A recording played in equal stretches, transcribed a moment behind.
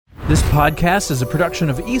This podcast is a production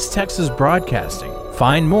of East Texas Broadcasting.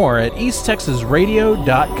 Find more at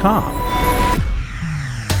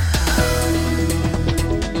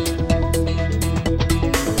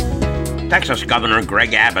easttexasradio.com. Texas Governor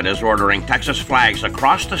Greg Abbott is ordering Texas flags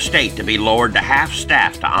across the state to be lowered to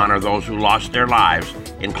half-staff to honor those who lost their lives,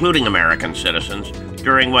 including American citizens,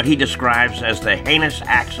 during what he describes as the heinous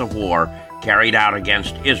acts of war carried out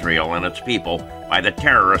against Israel and its people by the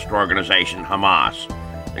terrorist organization Hamas.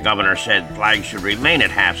 The governor said flags should remain at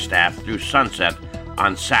half-staff through sunset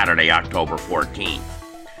on Saturday, October 14th.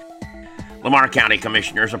 Lamar County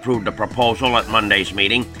Commissioners approved a proposal at Monday's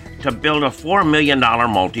meeting to build a $4 million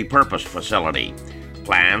multi-purpose facility.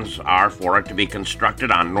 Plans are for it to be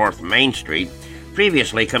constructed on North Main Street.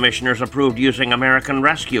 Previously, commissioners approved using American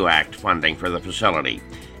Rescue Act funding for the facility.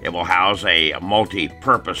 It will house a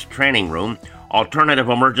multi-purpose training room, alternative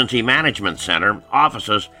emergency management center,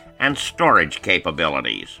 offices, and storage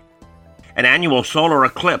capabilities. An annual solar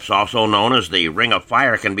eclipse, also known as the Ring of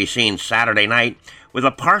Fire, can be seen Saturday night, with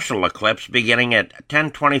a partial eclipse beginning at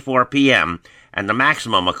 10:24 p.m. and the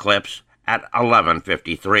maximum eclipse at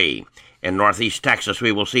 11:53. In northeast Texas,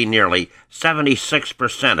 we will see nearly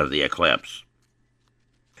 76% of the eclipse.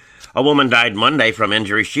 A woman died Monday from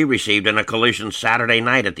injuries she received in a collision Saturday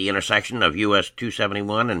night at the intersection of US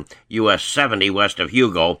 271 and US 70 west of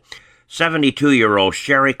Hugo. 72-year-old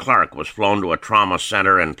Sherry Clark was flown to a trauma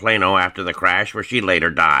center in Plano after the crash, where she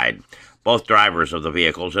later died. Both drivers of the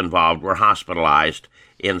vehicles involved were hospitalized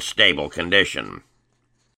in stable condition.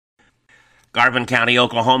 Garvin County,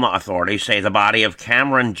 Oklahoma authorities say the body of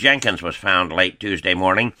Cameron Jenkins was found late Tuesday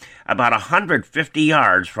morning, about 150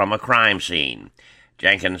 yards from a crime scene.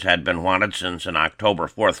 Jenkins had been wanted since an October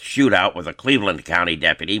 4th shootout with a Cleveland County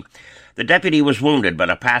deputy. The deputy was wounded, but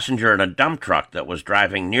a passenger in a dump truck that was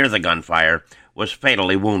driving near the gunfire was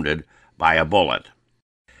fatally wounded by a bullet.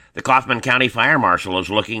 The Kaufman County Fire Marshal is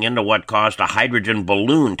looking into what caused a hydrogen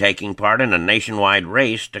balloon taking part in a nationwide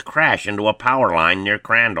race to crash into a power line near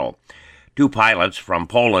Crandall. 2 pilots from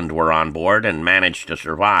Poland were on board and managed to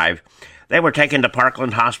survive. They were taken to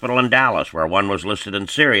Parkland Hospital in Dallas, where one was listed in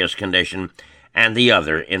serious condition and the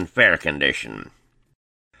other in fair condition.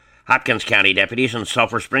 Hopkins County deputies and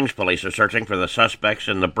Sulphur Springs police are searching for the suspects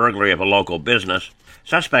in the burglary of a local business.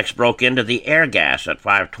 Suspects broke into the Air Gas at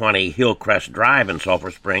 520 Hillcrest Drive in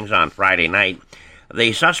Sulphur Springs on Friday night.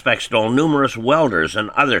 The suspects stole numerous welders and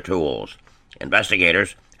other tools.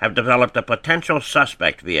 Investigators have developed a potential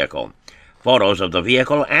suspect vehicle. Photos of the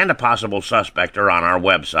vehicle and a possible suspect are on our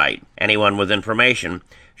website. Anyone with information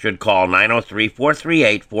should call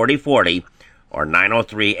 903-438-4040 or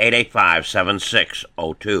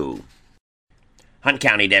 903-885-7602. Hunt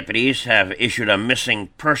County deputies have issued a missing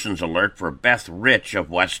persons alert for Beth Rich of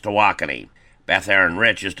West Tawakoni. Beth Erin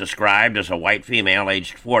Rich is described as a white female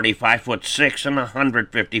aged 40, 5'6", and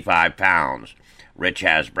 155 pounds. Rich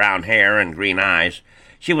has brown hair and green eyes.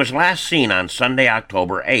 She was last seen on Sunday,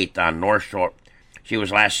 October 8th on North Shore.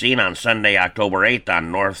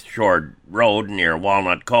 North Shore Road near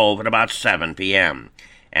Walnut Cove at about 7 p.m.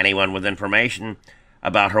 Anyone with information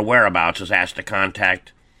about her whereabouts is asked to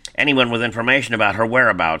contact. Anyone with information about her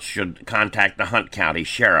whereabouts should contact the Hunt County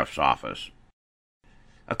Sheriff's Office.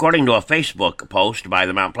 According to a Facebook post by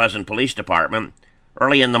the Mount Pleasant Police Department,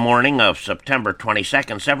 early in the morning of September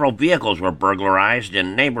 22nd, several vehicles were burglarized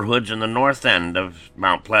in neighborhoods in the north end of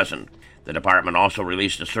Mount Pleasant. The department also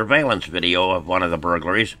released a surveillance video of one of the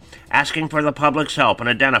burglaries, asking for the public's help in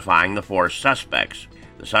identifying the 4 suspects.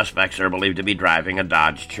 The suspects are believed to be driving a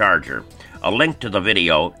Dodge Charger. A link to the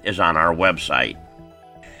video is on our website.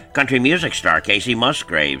 Country music star Casey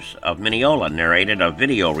Musgraves of Mineola narrated a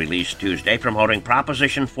video released Tuesday promoting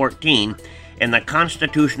Proposition 14 in the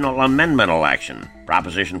constitutional amendment election.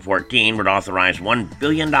 Proposition 14 would authorize $1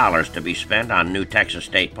 billion to be spent on new Texas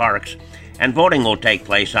state parks, and voting will take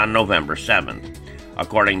place on November 7th.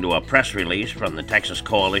 According to a press release from the Texas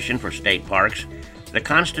Coalition for State Parks, the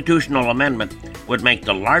constitutional amendment would make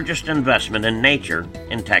the largest investment in nature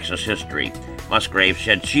in Texas history. Musgrave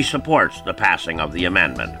said she supports the passing of the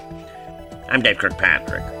amendment. I'm Dave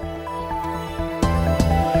Kirkpatrick.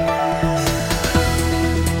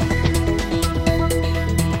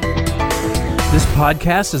 This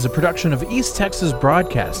podcast is a production of East Texas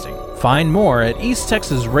Broadcasting. Find more at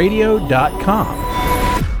easttexasradio.com.